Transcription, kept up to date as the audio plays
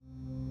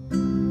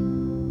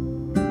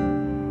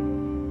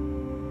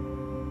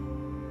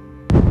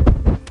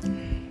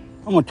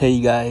I'm going to tell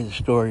you guys a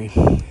story.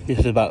 This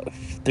is about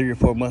 3 or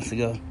 4 months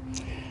ago.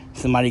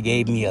 Somebody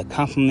gave me a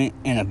compliment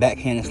and a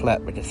backhanded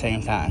slap at the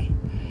same time.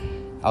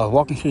 I was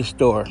walking to the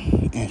store,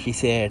 and she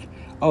said,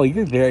 "Oh,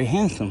 you're very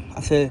handsome."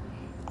 I said,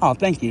 "Oh,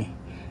 thank you."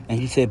 And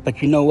she said,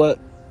 "But you know what?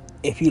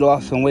 If you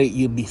lost some weight,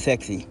 you'd be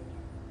sexy."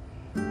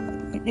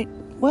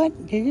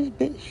 What? Did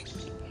this bitch?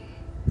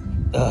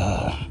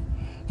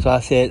 So I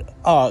said,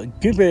 "Oh,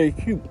 you're very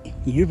cute.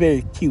 You're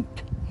very cute.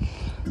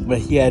 But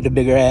if you had the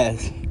bigger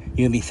ass,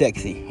 you'd be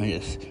sexy." I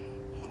just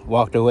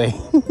walked away.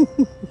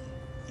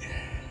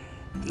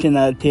 10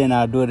 out of 10,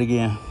 I'll do it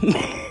again.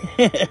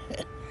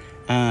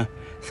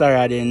 Sorry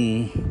I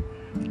didn't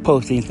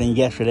post anything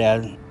yesterday.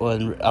 I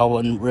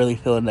wasn't really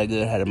feeling that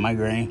good. I had a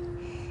migraine.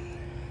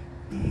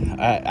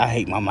 I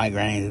hate my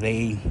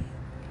migraines.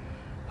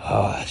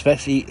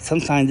 Especially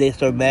sometimes they're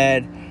so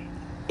bad,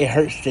 it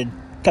hurts to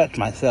touch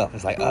myself.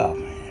 It's like, oh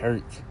man, it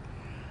hurts.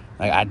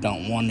 Like, I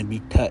don't want to be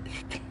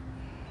touched.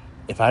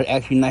 If I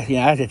ask you nicely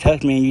and I have to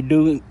touch me and you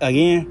do it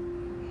again,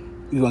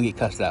 you're going to get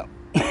cussed out.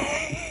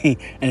 And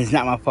it's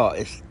not my fault.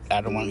 I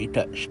don't want to be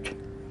touched.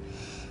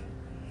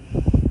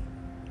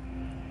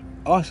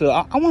 Also,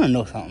 I want to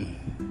know something.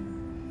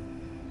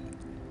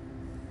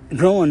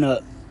 Growing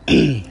up,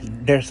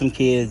 there's some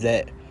kids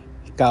that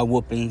got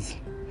whoopings,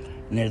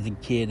 and there's a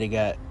kid that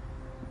got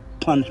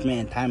punishment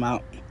and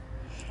timeout.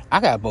 I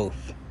got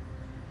both.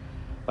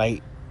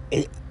 Like,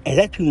 is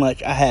that too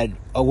much? I had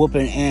a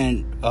whooping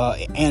and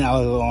I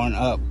was on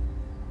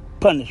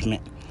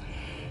punishment.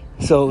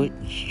 So,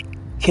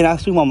 can I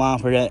sue my mom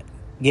for that?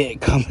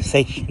 Get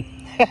compensation?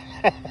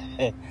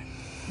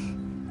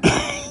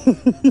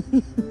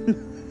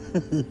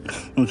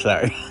 I'm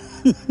sorry.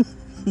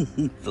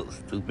 So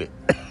stupid.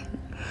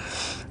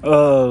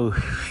 Oh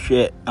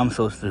shit, I'm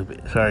so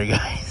stupid. Sorry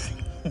guys.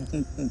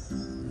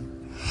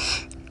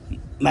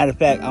 Matter of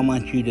fact, I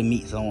want you to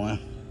meet someone.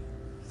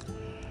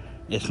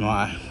 It's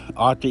my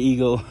alter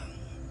ego.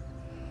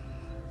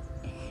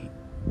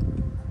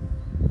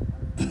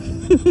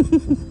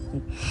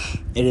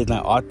 It is my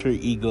alter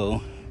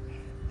ego,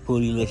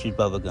 Bootylicious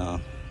Bubblegum.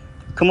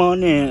 Come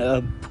on in,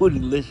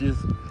 Bootylicious.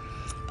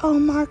 Oh,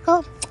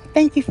 Marco,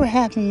 thank you for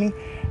having me.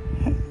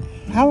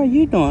 How are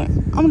you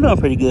doing? I'm doing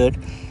pretty good.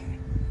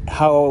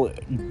 How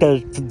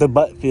does the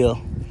butt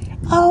feel?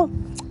 Oh,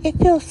 it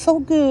feels so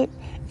good.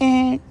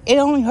 And it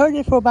only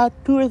hurted for about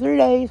 2 or 3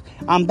 days.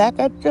 I'm back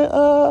at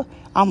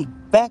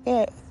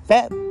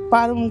Fat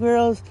Bottom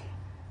Girls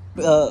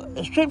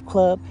strip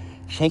club,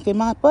 shaking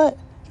my butt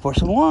for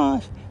some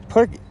ones.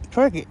 Twerk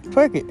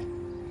it.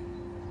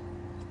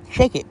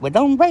 Shake it, but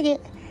don't break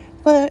it.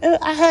 But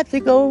I had to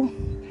go.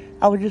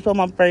 I was just on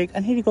my break. I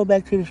need to go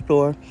back to the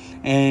store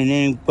and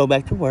then go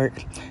back to work.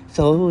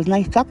 So it was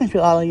nice talking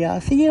to all of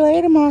y'all. See you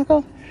later,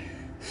 Marco.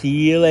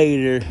 See you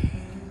later,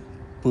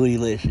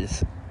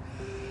 Bootylicious.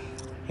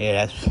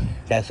 Yeah,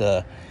 that's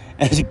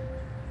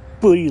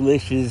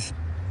Bootylicious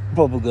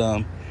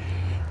Bubblegum.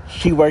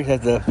 She works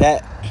at the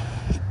Fat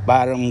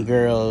Bottom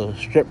Girl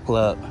Strip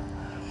Club.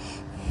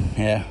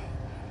 Yeah.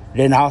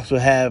 Then I also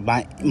have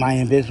my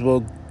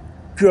invisible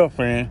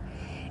girlfriend.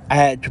 I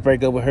had to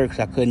break up with her because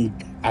I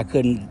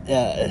couldn't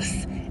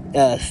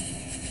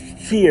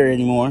see her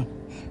anymore.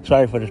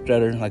 Sorry for the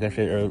stutter. Like I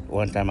said earlier,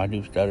 one time I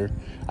do stutter.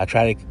 I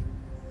try to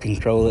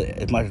control it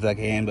as much as I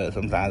can, but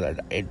sometimes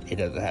it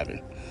doesn't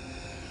happen.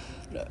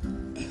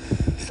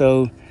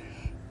 So,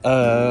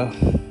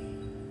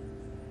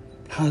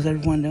 how's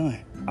everyone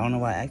doing? I don't know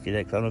why I asked you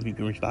that because I don't know if you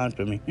can respond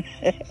to me.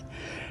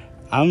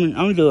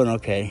 I'm doing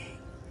okay.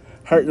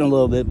 Hurting a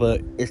little bit,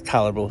 but it's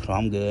tolerable, so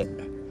I'm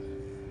good.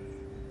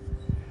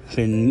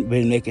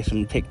 Been making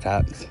some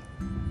TikToks.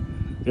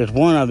 There's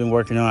one I've been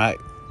working on.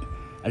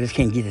 I just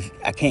can't get this.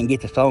 I can't get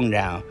the song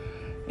down.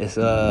 It's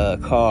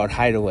called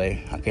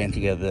Hideaway. I can't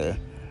think of the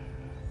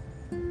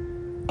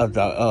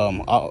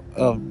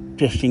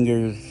this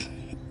singer's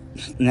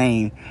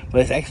name, but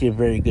it's actually a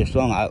very good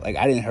song. I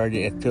didn't hear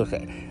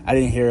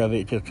of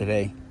it till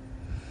today.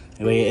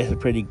 But yeah, it's a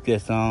pretty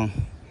good song.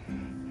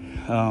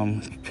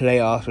 Today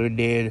I also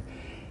did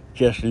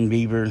Justin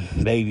Bieber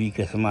Baby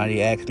because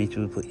somebody asked me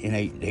to, and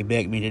they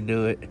begged me to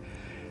do it.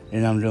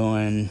 And I'm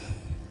doing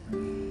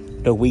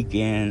The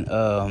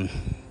Weeknd,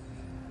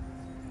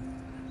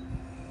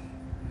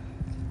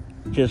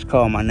 Just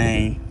Call My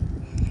Name,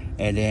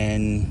 and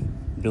then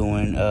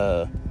doing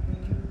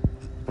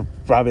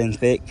Robin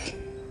Thicke.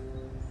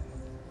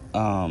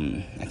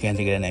 I can't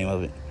think of the name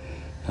of it.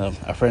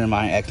 A friend of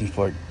mine asked me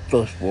for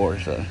those four,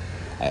 so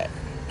I had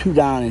 2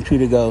 down and 2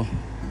 to go.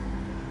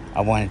 I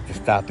wanted to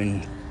stop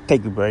and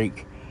take a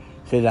break,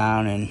 sit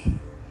down and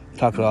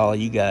talk to all of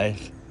you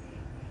guys.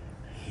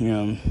 You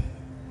know,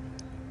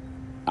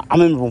 I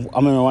remember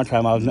one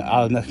time I was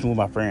messing with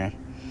my friend.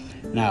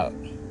 Now,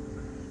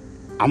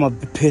 I'm a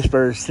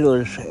Pittsburgh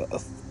Steelers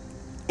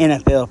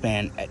NFL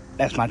fan.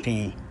 That's my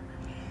team.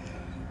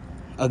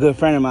 A good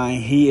friend of mine,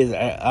 he is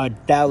a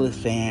Dallas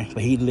fan,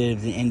 but he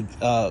lives in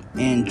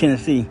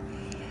Tennessee.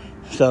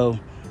 So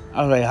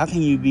I was like, how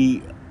can you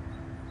be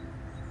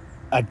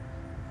a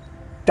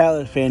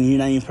Dallas fan and you're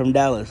not even from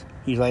Dallas?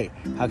 He's like,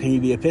 how can you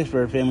be a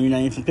Pittsburgh fan when you're not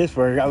even from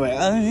Pittsburgh? I was like,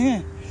 oh,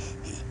 yeah.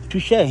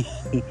 Touche.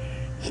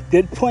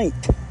 Good point.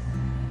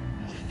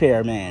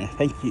 Fair man.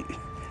 Thank you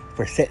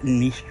for setting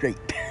me straight.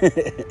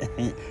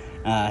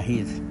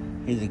 He's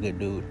a good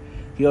dude.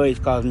 He always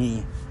calls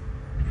me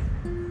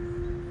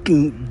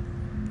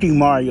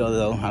Mario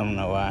though. I don't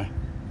know why.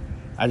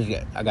 I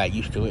got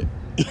used to it.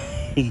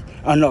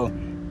 Oh no,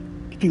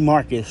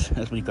 DeMarcus.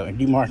 That's what he called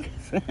me,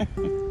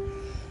 DeMarcus.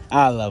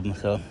 I love him,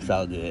 so it's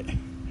all good.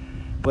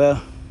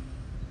 Well,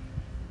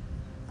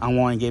 I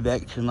want to get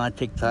back to my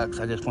TikToks.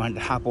 I just wanted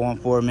to hop on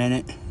for a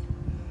minute.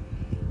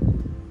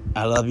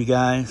 I love you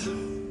guys.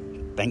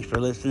 Thanks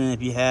for listening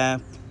if you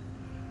have.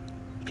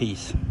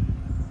 Peace.